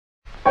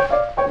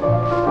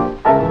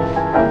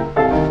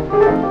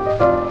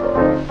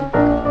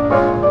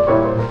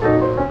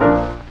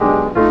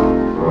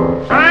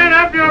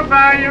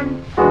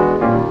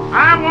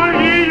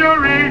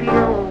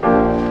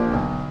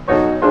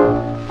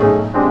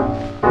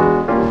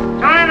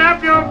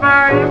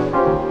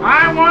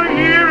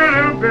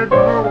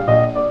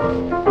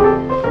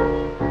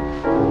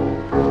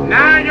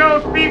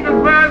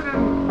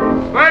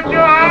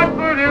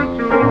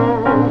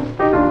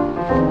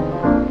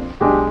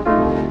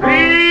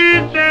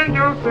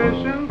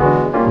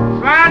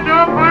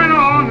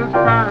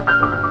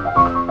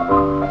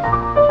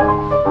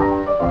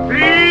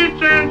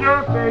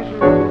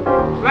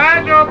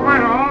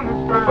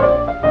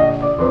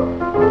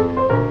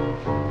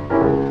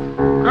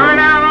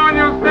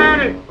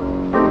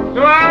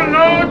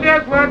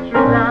just what you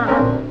got.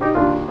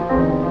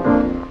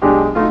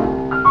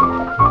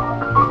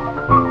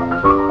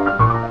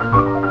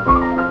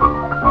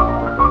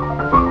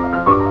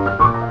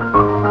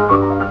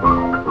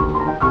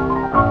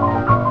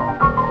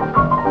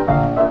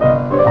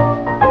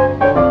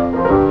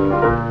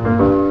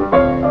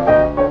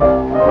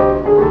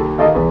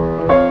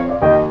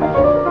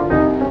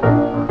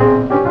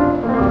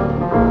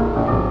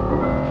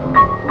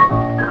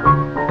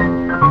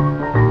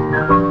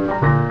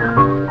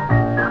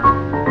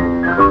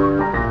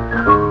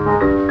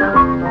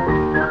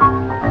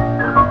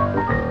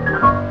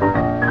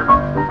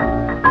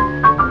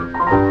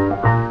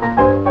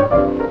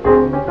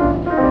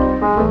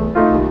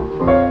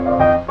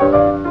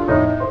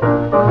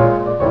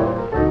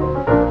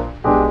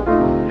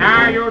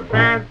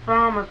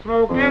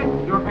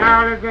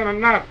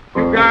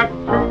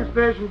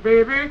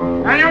 Baby,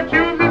 and your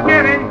tubes is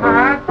getting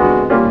hot.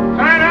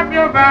 Turn up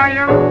your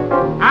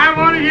volume. I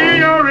want to hear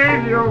your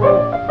radio.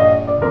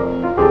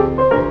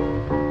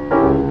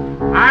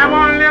 I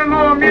want a little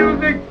more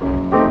music,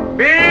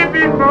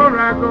 baby, before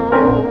I go.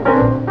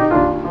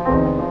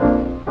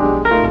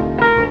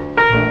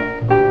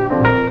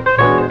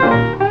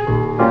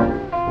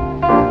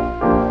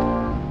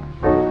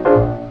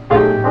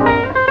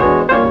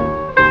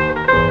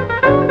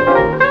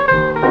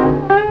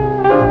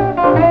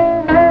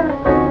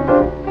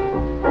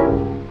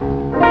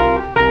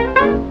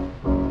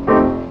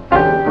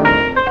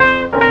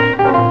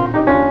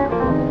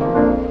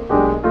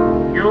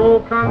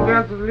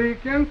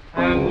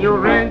 And your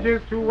range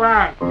is too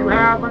wide. You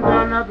haven't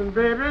done nothing,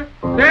 baby.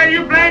 Say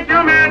you blink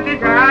your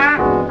magic eye.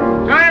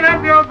 Turn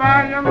up your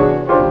volume.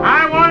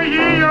 I want to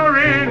hear your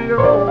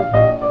radio.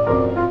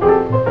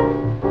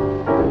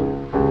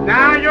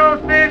 Now your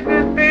station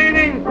is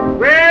fading.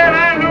 Well,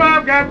 I know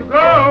I've got to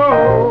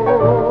go.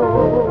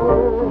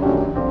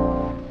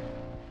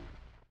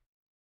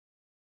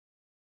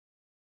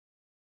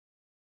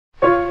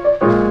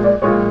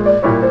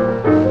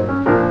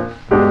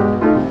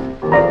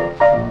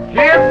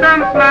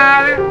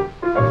 Smiley,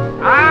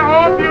 I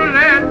hope you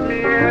let me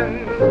in.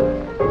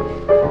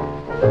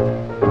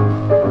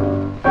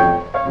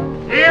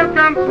 Here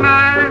comes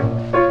Smiley,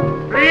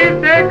 please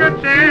take a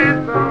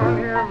chance on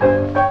him.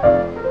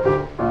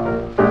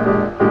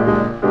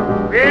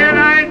 Well, I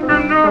ain't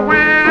from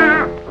nowhere,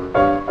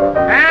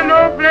 and no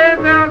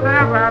place else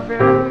have I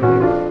been.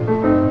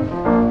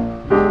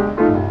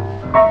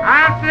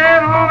 I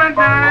stayed home at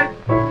night,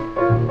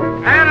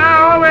 and I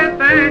always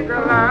think a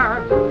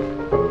lot.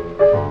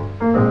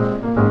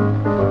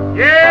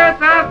 Yes,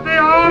 I stay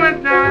home at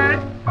night,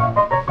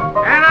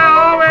 and I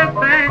always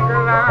think a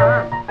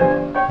lot.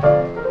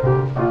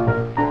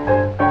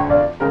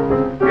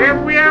 If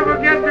we ever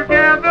get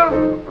together,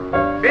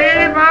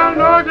 babe, I'll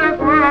know just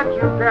what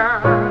you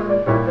got.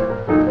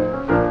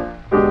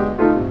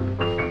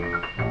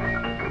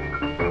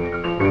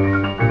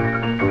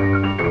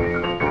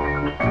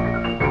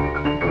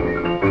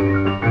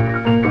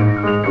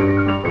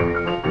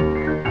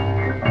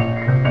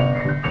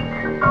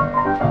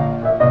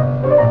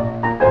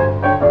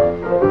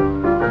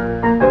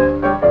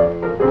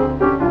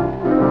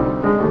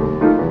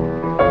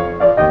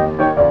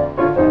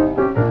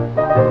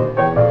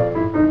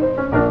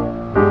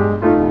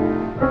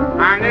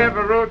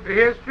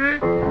 History,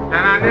 and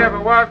I never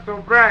was so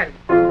bright.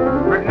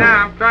 But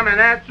now I'm coming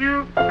at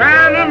you,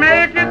 trying to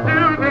make it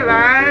to the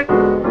light.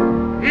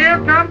 Here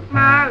comes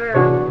Smiley,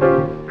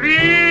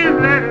 please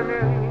let him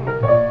in.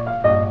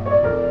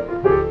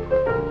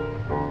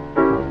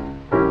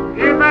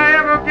 If I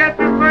ever get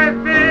to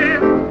first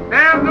base,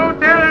 there's no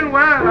telling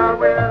where I'll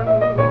win.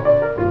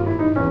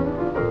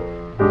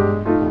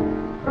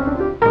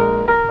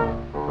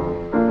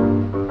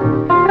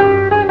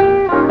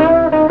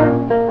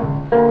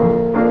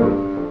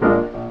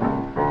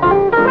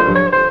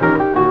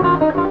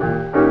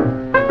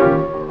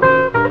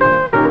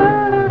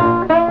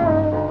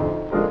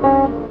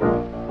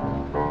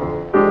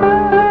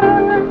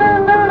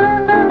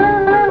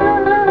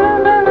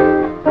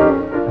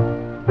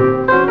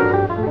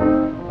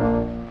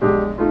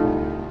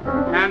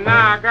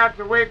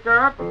 Wake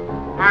up,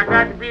 I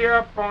got to be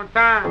up on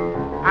time.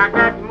 I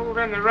got to move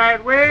in the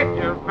right way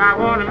if I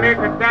want to make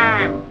a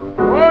dime.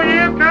 Oh,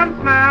 here comes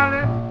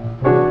Smiley,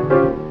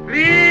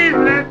 please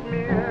let me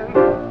in.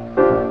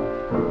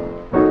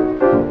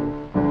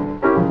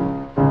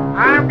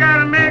 I've got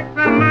to make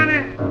some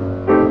money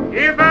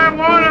if I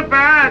want to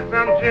buy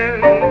some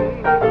gin.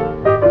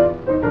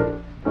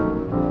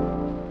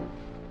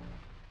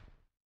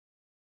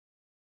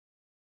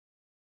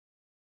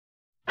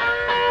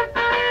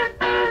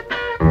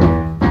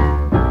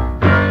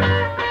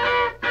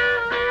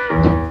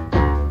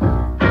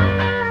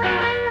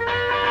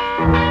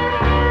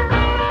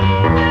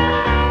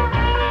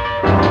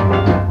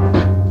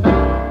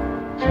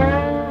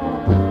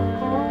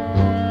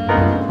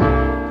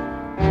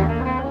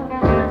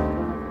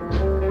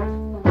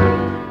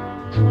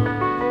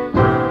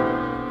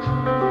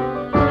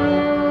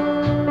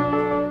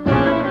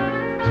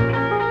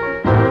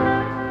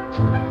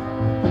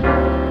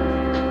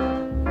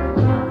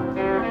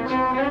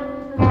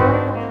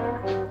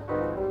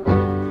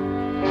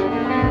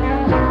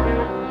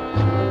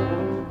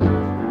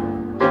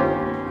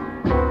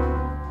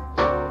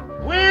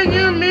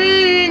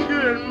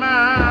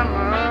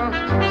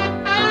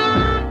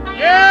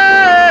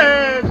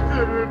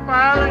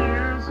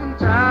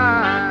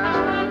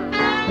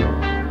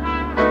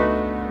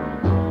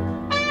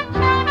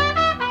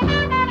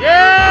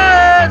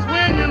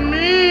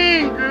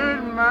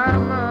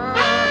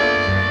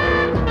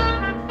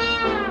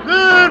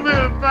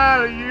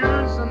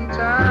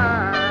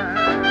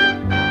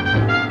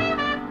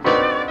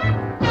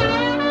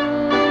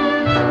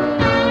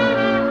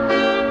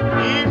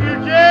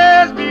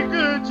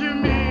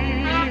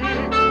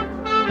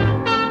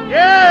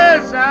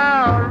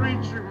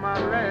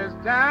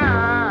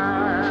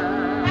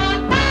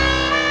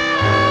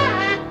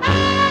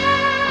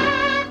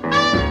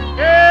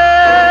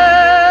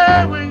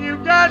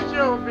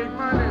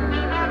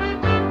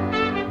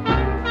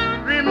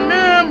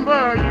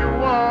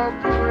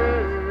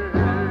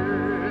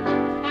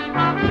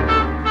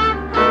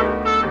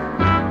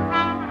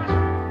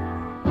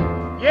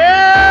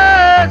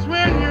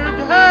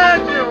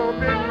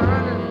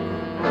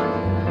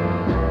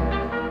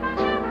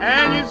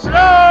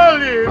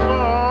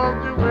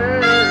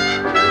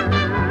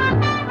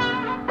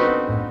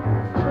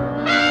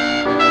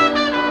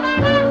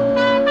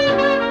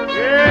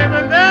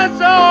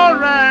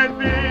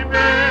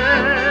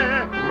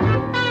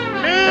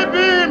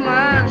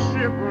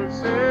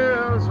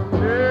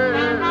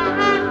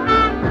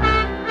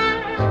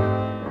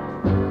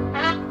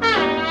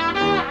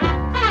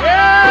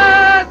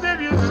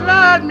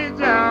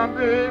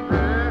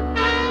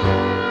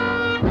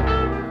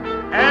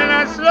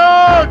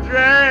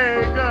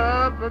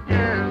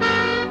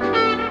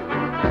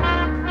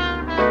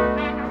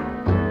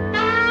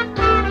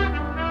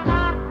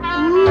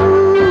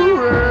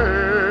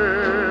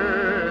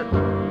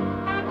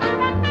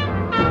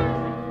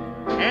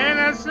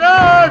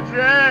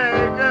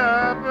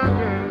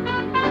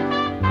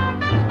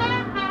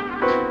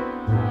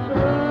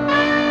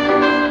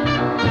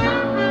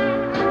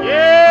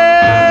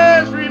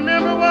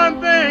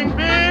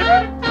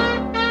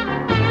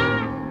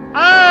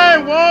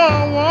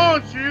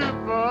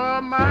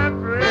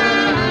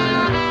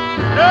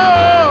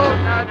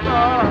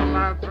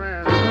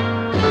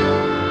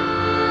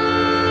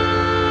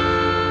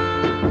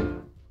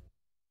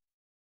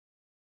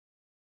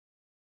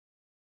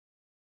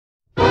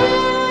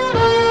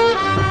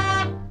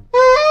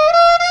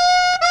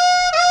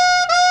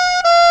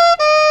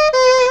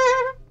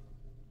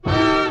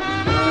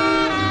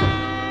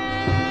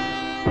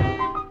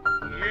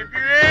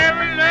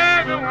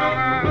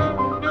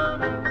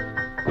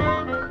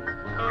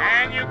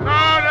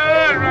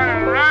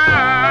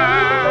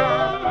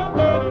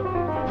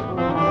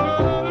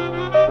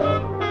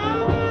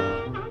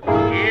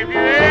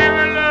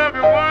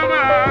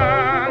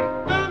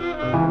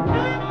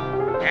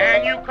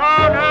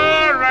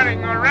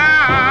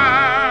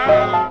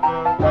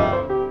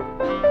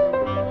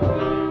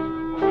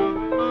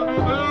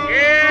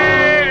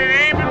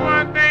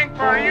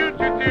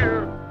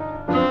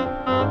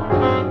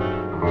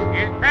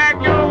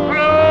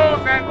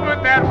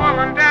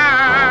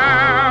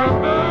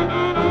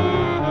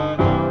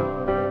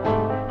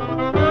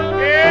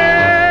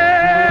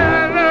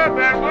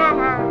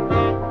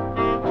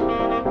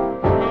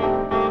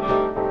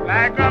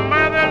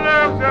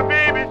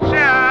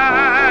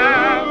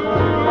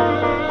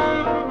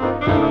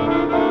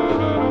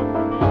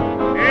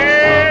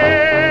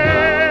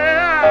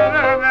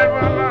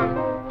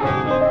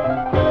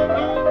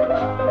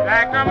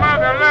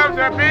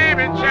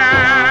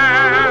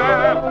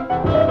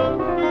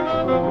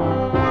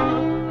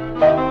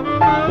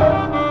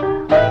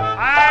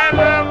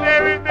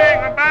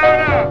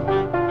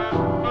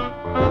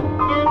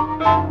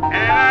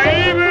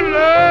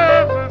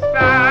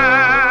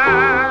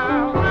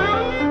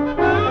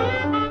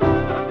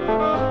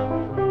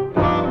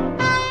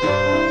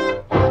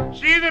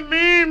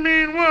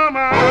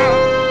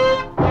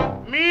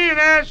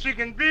 as she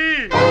can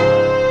be.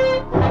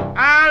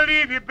 I'll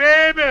leave you,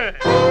 baby.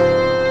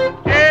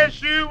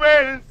 Just you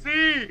wait and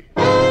see.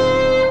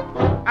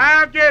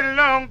 I'll get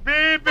along,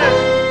 baby,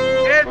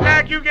 just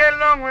like you get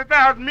along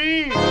without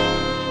me.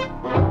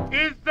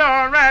 It's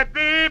alright,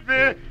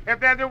 baby, if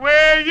that's the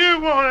way you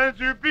want it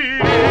to be.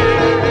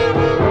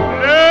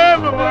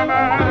 Love a woman.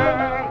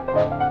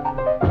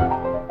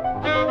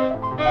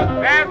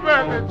 That's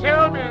what the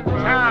children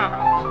tell.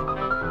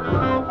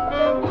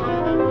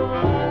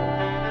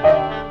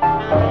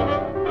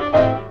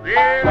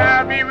 Well,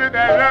 I'll be with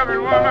that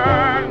loving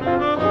woman.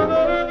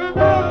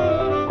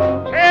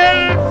 Till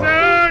the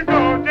sun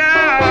goes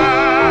down.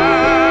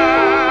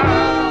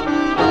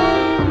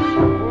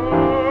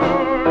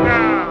 Oh,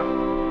 down.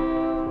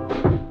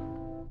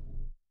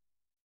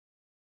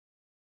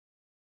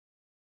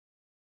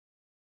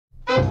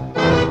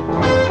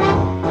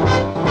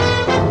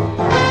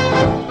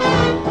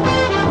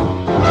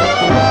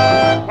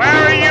 Where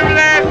were you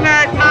last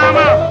night,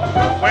 mama,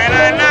 when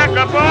I knocked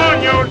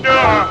upon your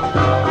door?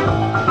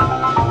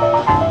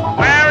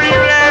 Where were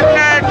you last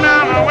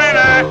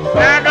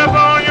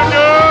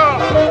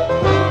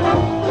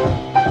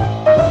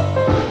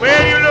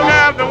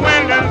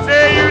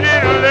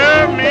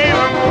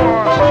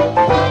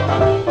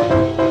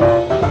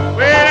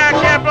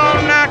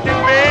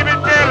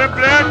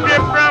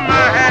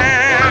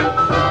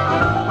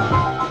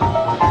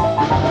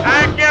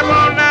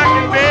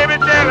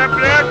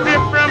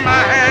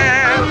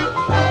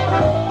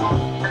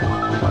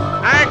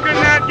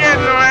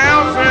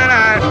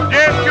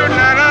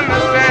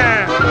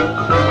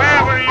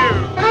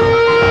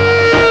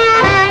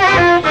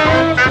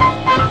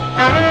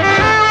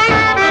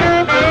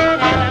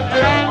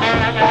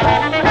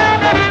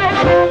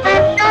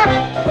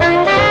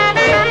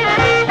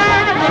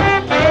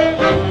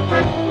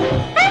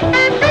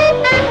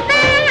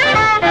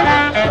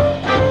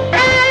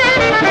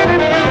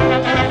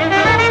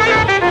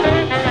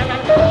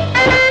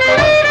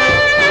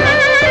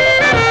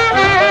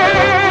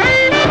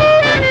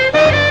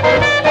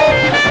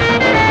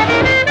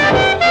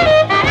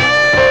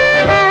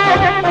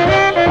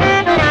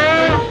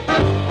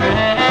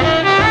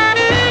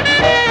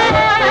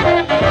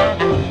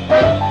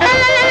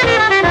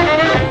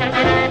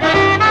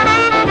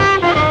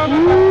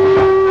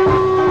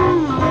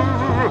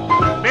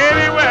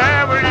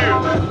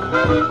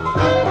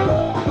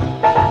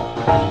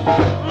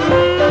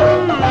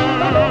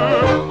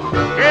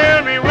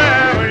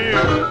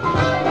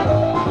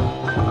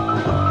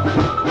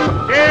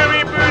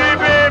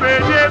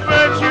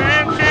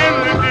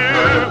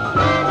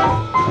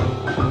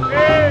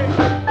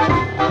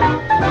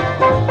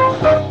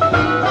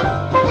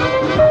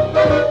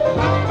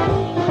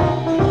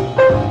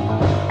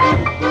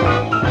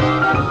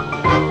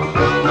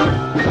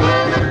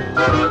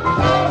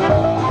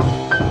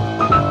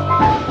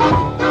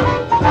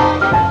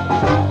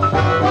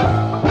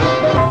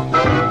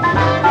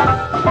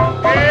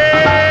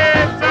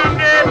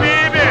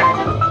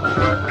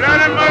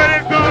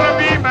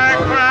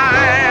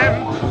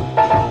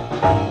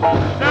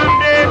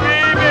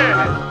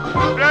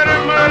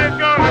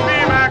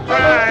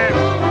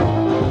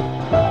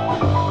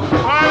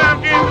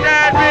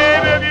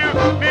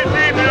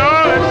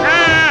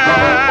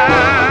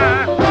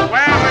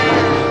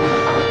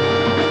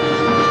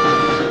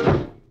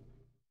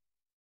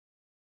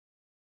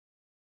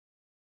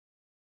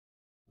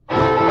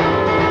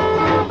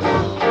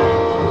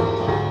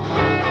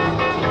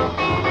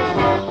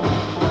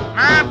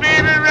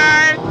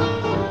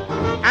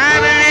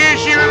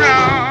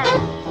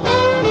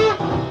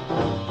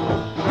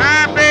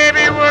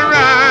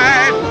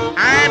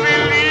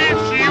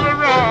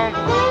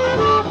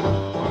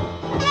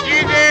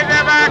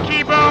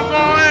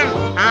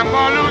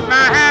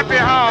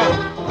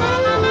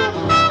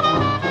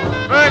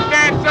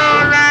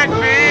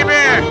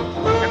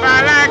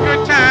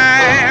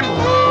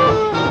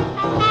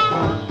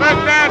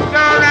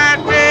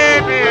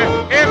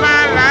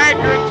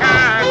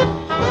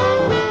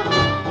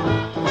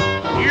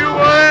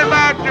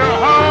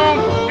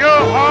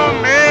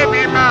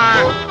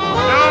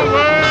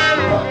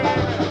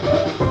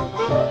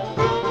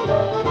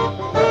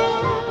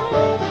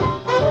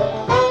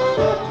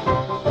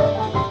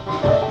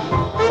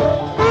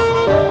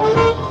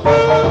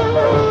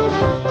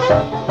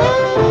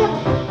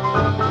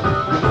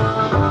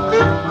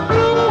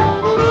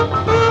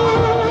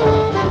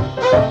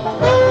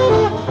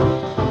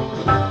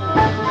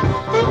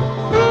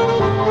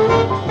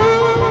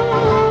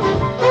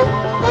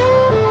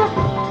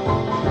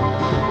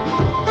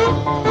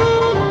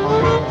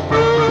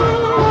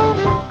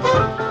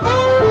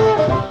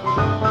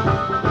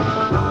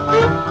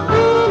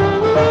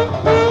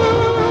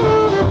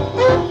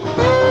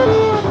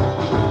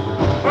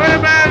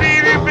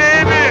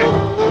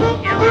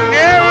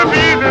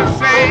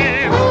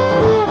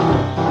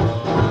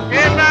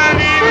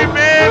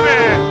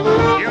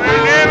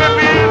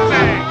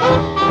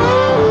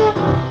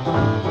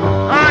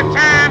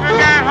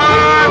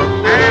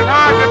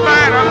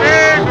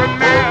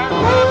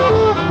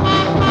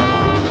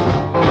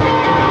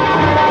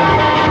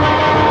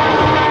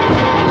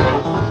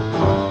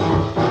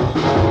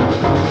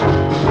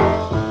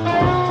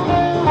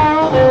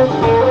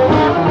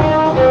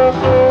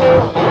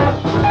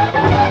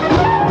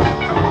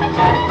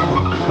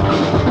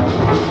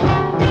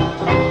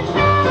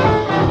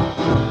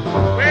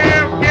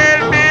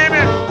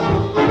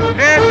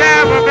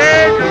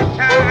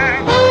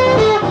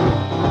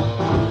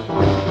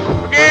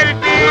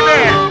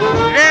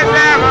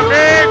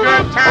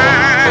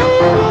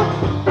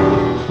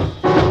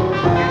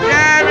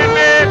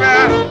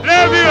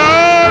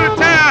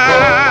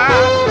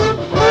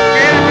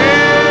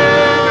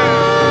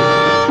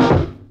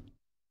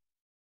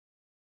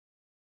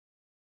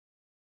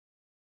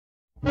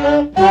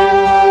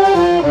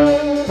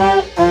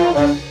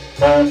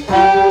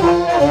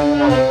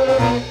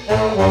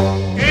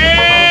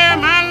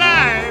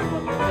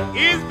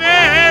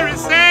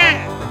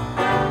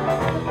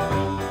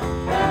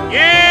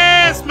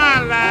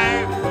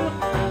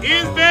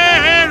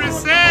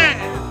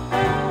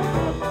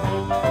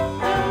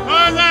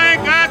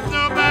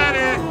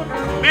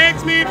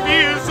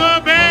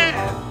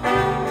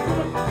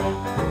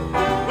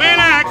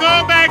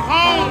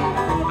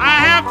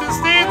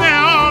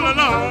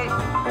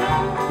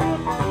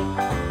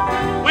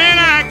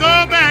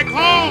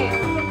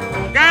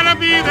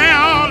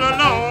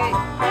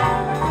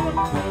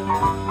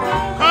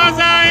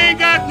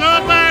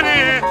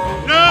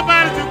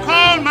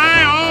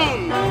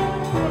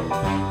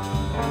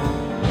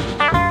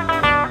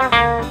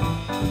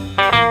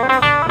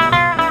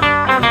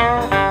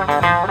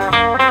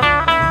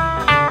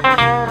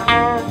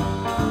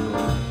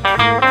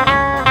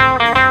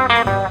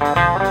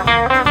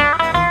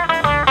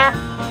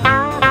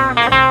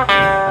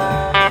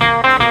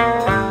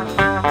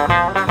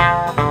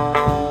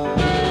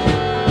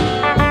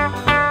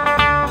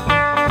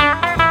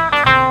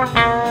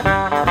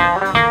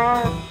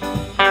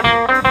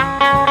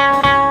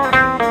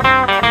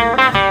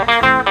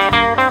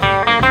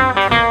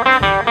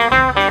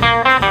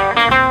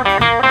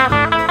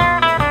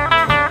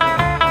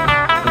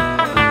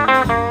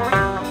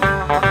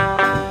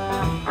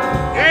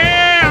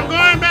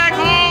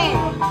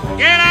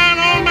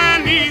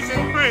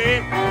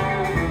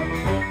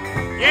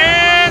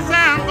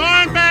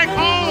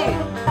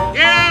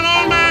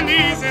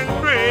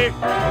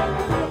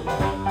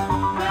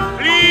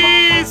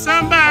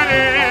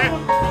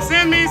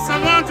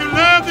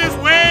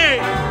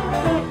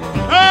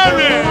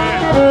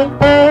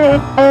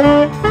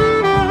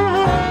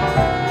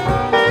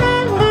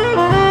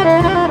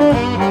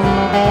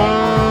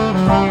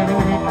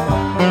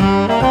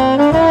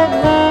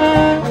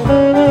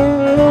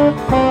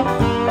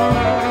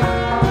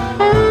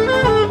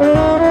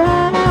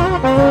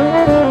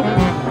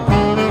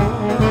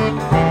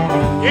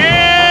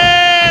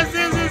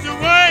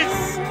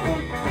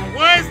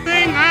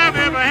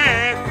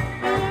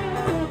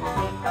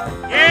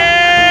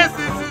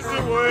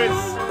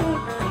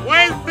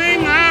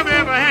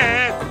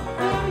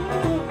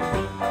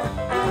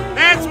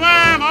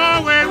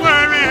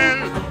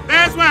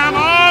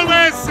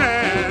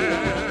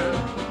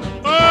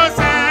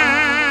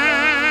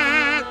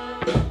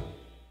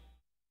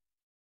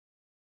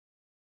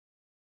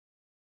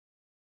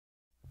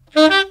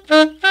Oh,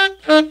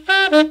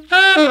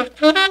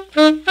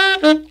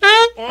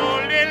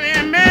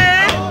 Lillie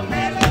Mae,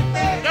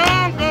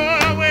 don't go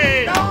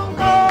away. Oh,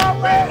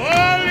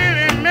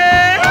 Lillie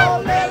Mae,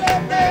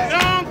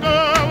 don't go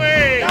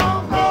away.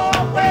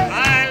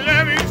 I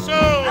love you so.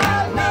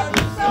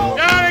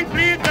 Darling,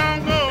 please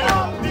don't go.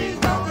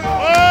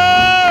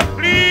 Oh,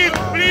 please,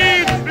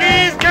 please,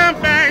 please come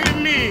back to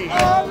me.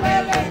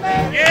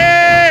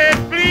 Yeah,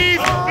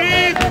 please,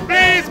 please,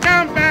 please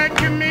come back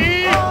to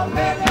me.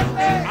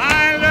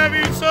 I love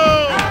you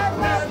so.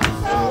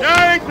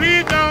 Darling,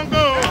 please don't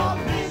go.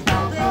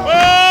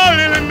 Oh,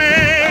 Lillie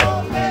Mae,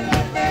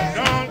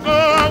 don't go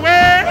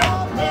away.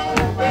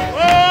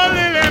 Oh,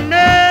 Lillie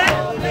Mae,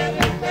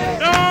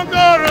 don't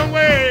go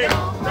away.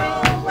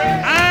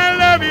 I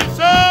love you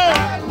so.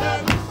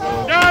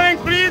 Darling,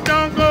 please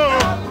don't go.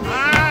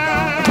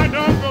 Ah,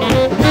 don't go.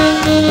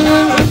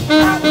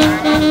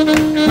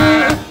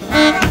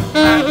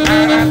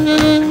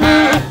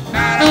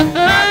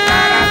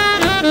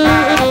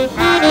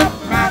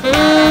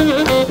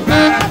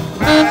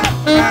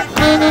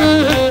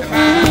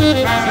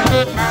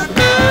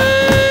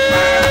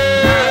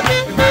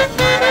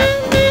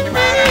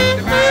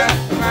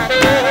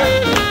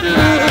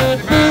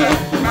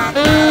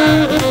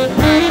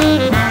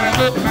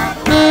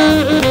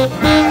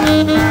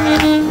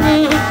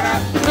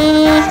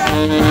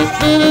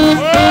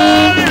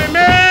 Oh, Lillie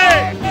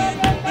Mae,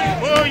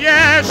 oh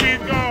yeah, she's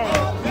gone.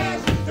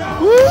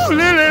 Ooh,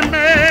 Lillie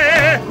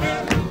Mae,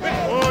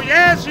 oh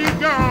yeah, she's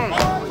gone.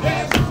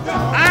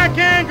 I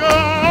can't go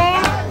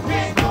on.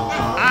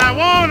 I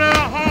want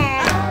her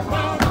home.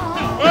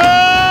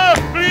 Oh,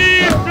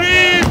 please,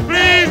 please,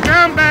 please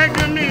come back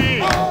to me.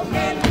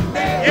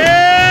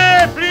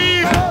 Yeah,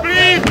 please,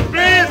 please,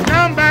 please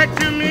come back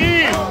to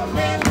me.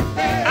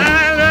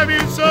 I love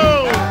you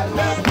so.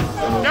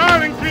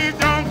 Darling, please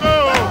don't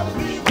go.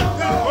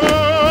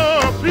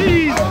 Oh,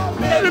 please,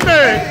 Lillie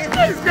Mae,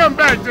 please come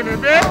back to me,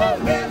 baby.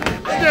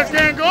 I just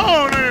can't go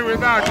on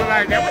without you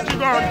like that. What you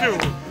gonna do?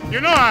 You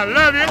know I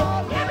love you.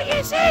 Yeah, but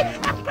you see,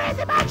 I'm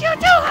crazy about you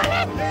too,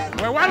 honey.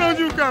 Well, why don't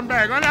you come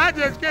back, honey? I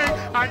just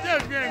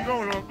can't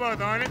go no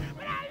further, honey.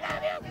 But I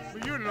love you.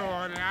 But you know,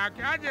 honey, I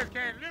just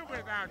can't live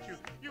without you.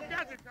 You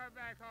got to come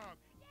back home.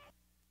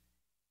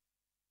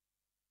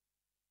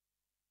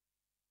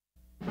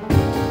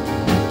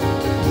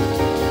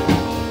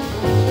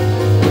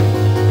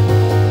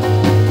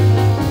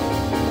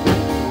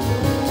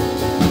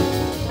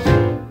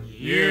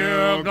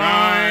 You're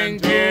going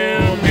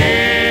to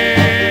miss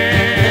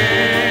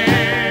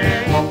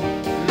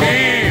me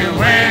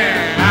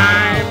when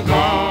I'm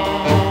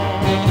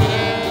gone.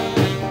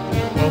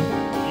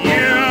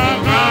 You're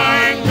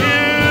going to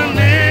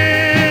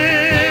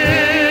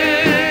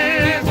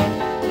miss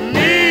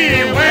me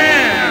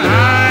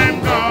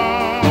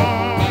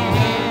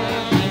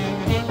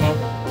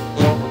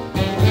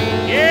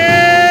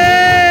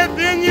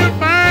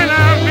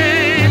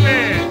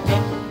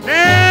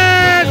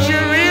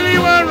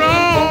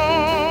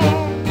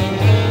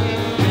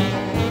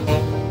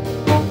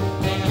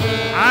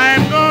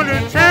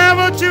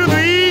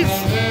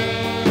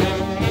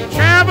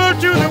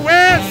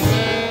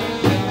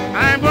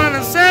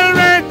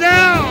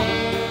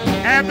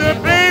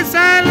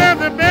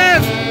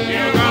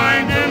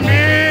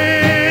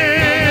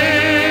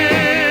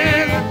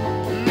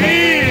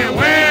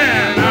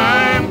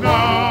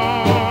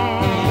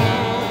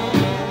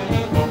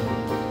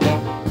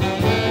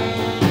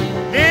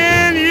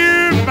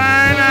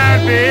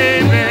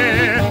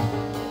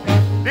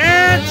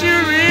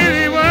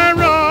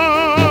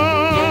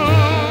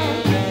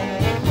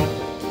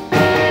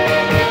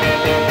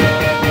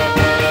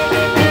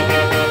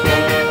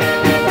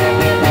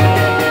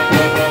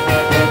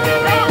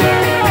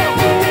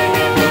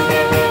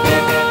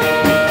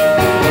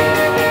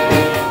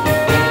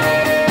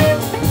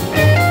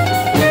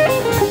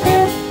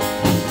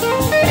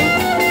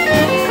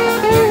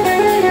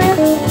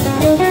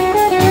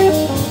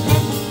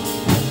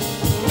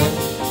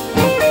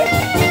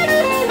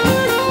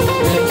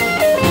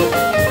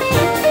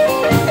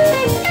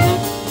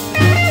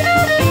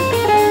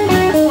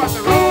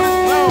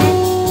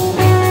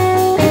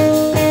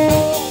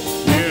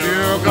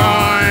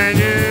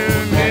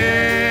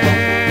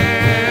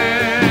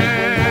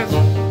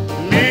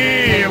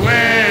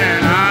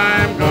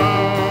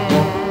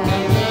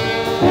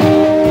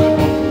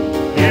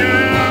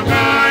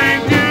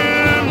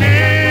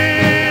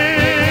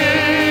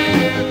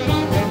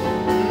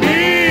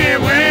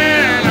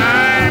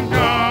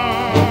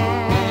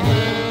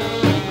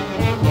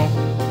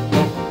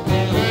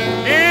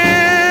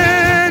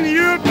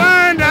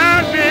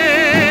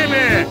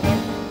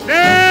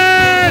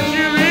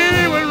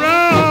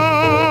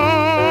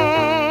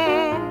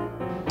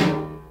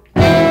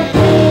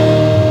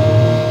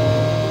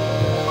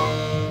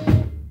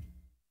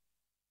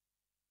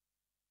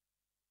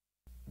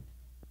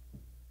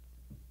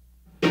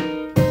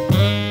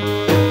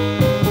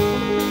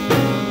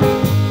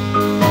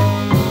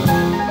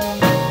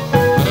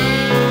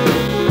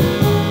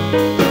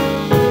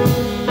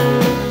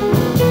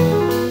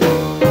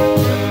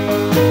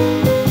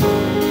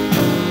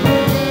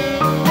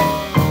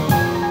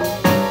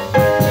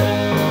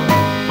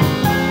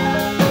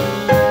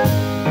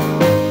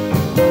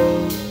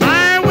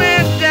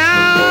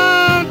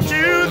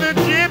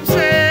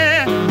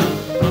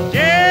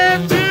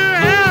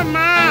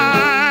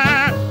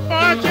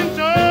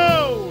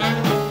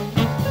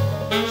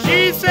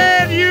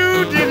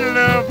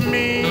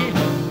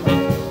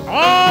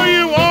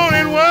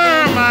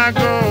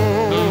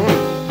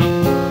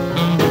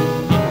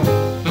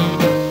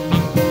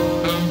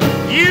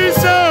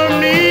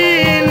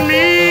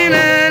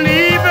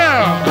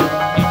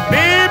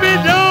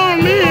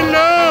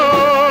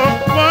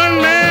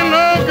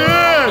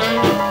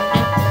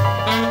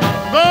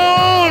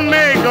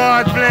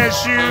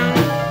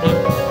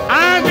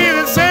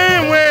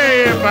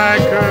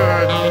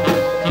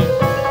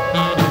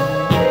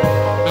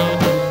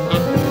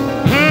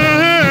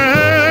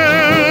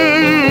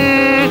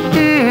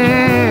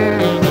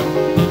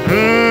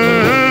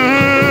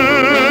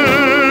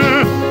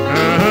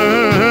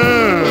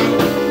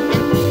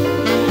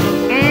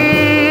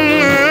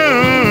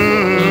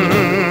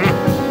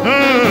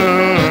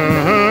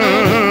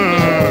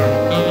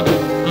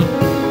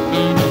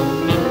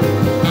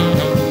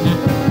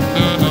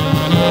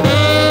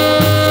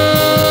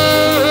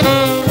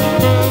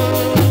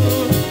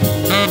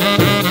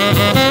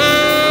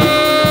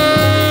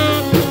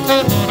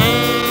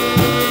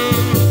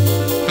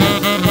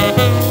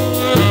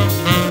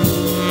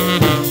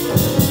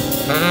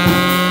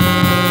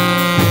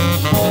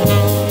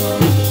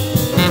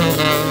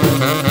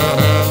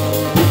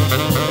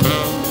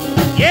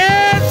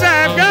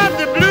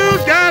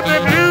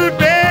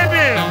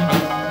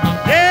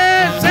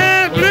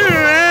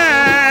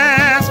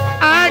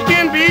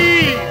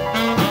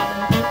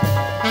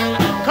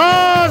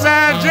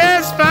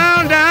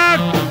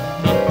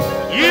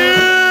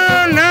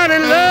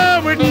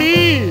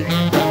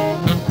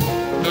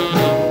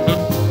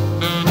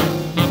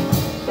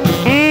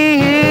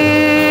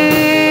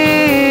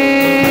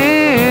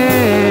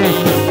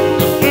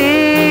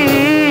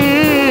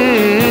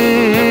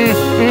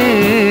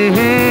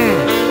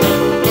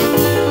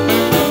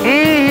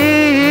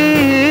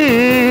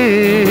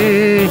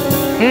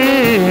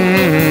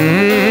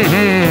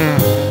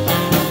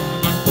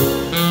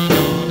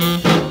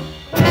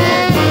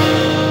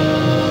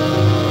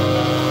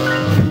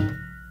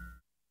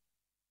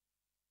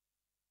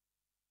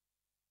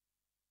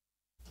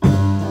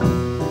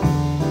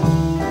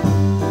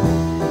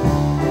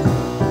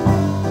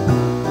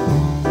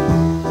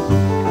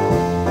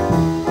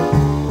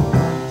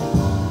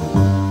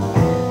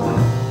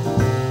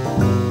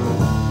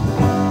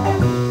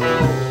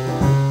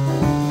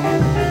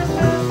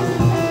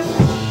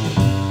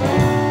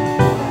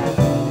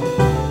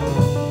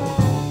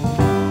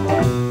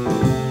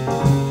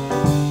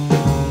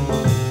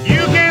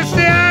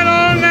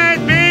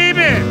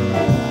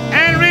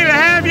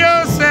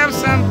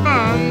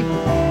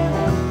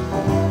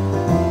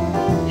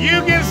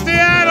can stay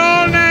out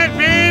all night,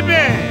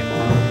 baby,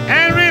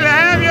 and really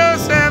have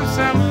yourself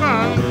some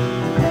fun.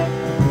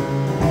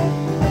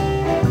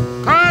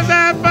 'Cause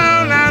I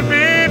found out,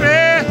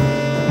 baby,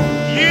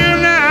 you're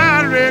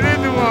not really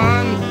the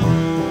one.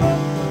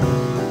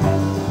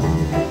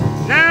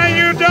 Now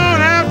you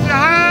don't have to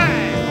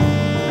hide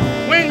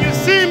when you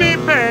see me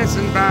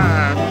passing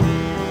by.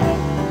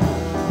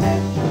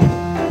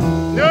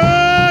 No,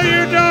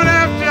 you don't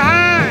have to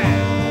hide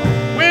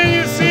when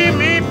you see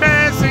me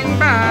passing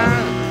by.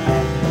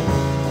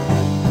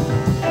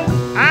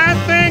 I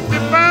thank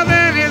the Father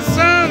and His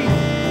Son.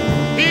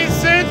 He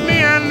sent me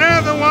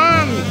another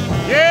one.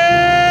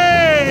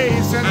 Yeah,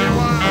 He sent me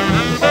one.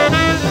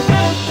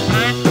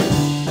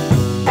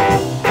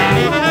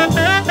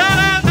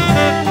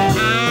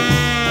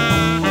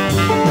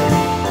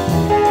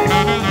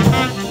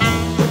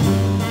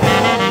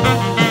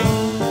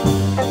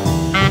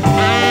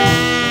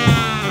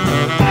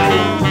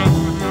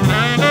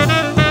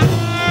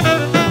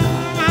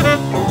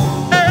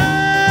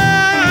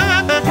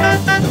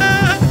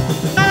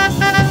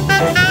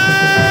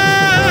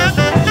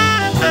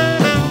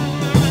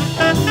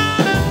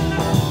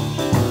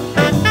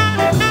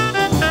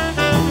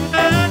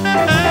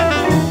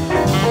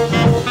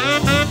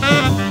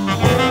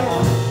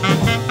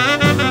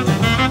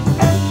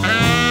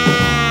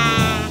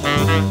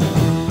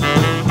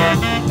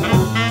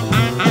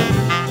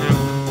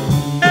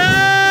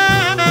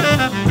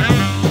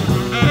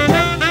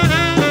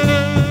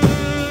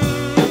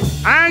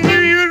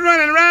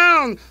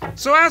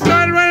 So I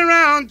started running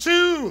around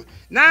too.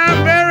 Now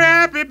I'm very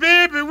happy,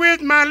 baby,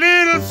 with my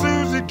little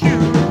Susie Q.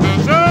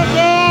 So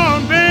go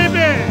on,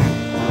 baby,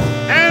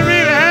 and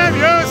really have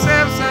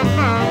yourself some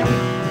fun.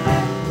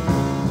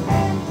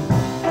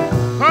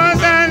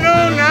 'Cause I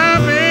know now,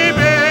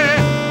 baby,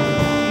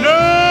 no,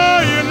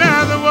 you're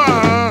not the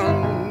one.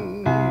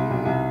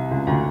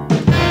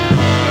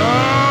 No,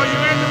 you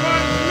ain't the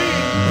one for me.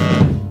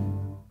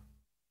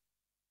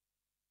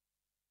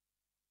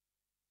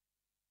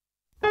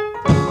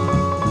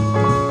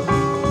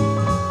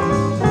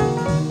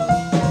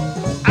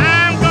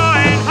 I'm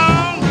going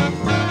home.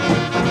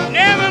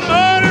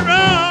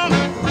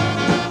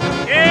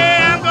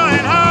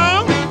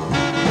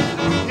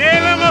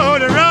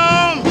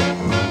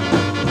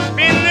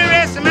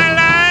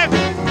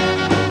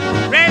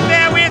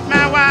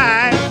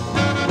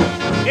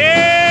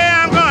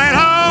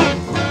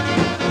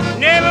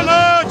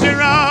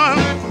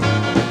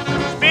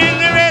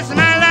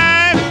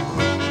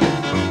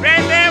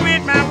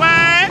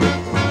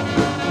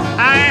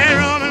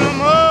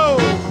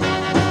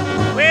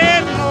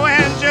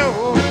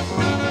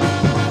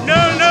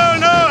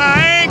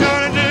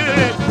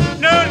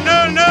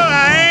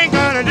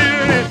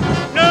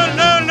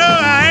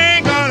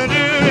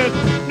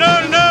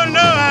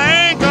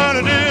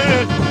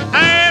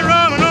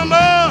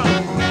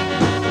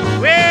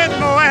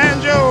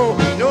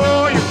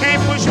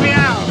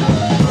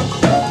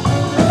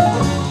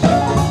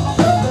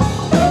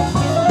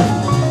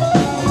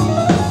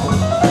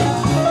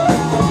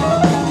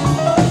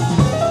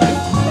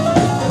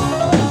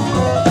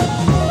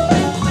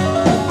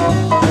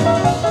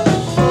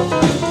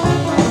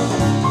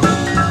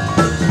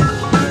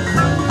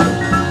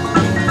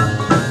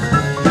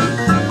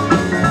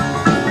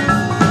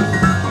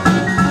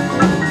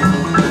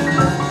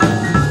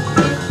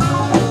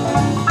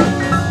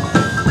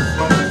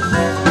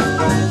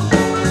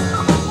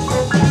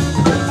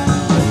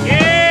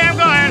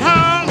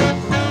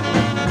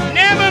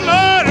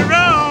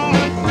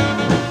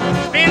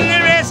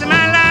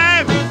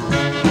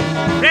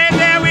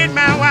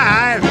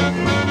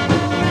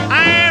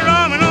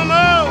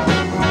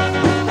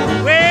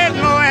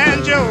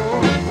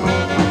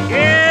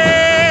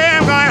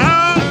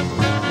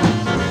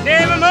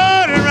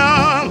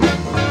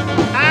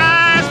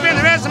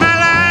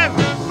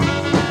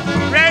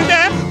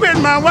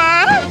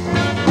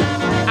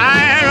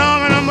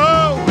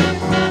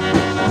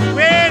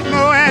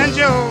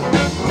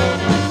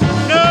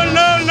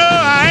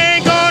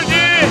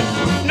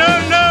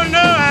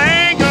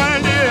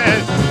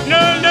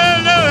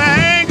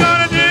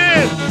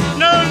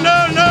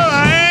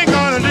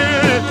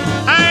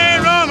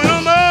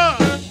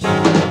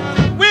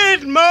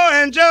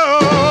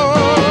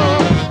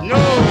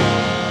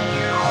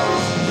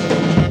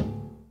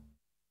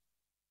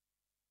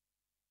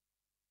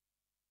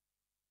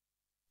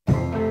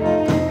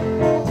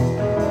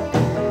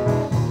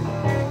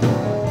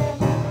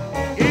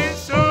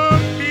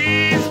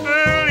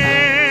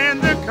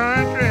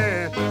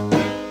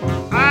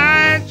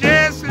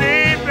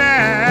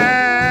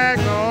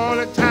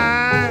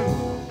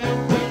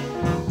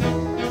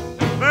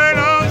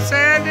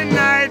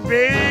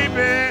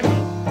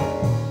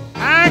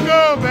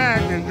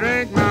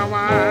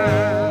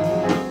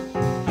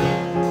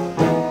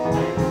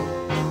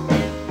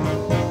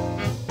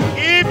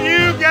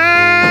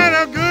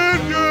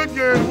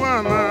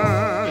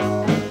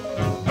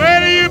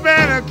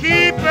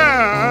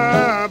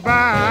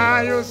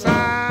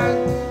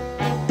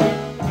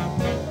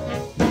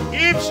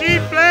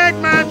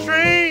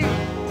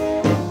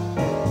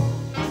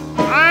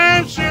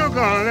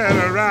 gonna let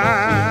her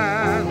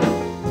ride.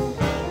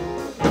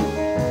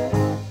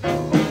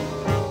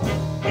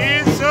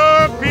 It's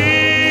so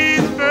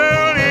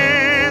peaceful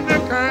in the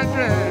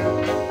country.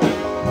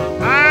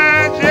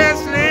 I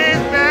just lay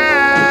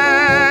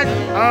back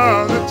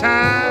all the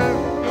time.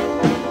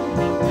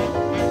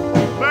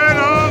 But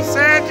on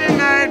Saturday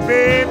night,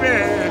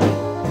 baby,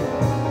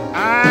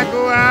 I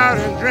go out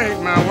and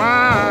drink my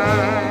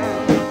wine.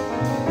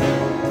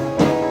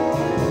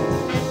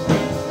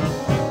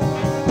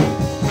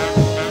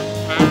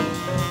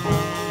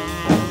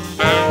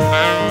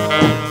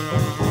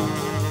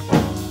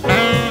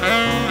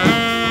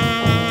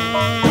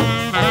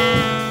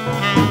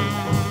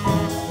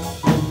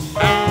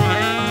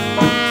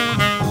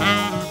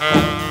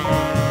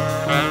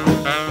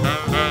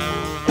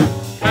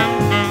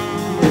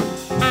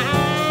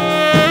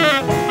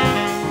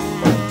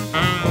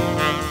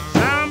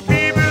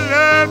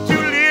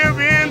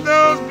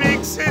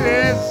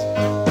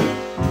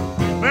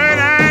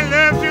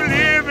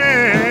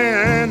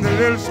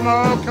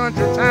 Small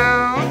country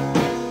town.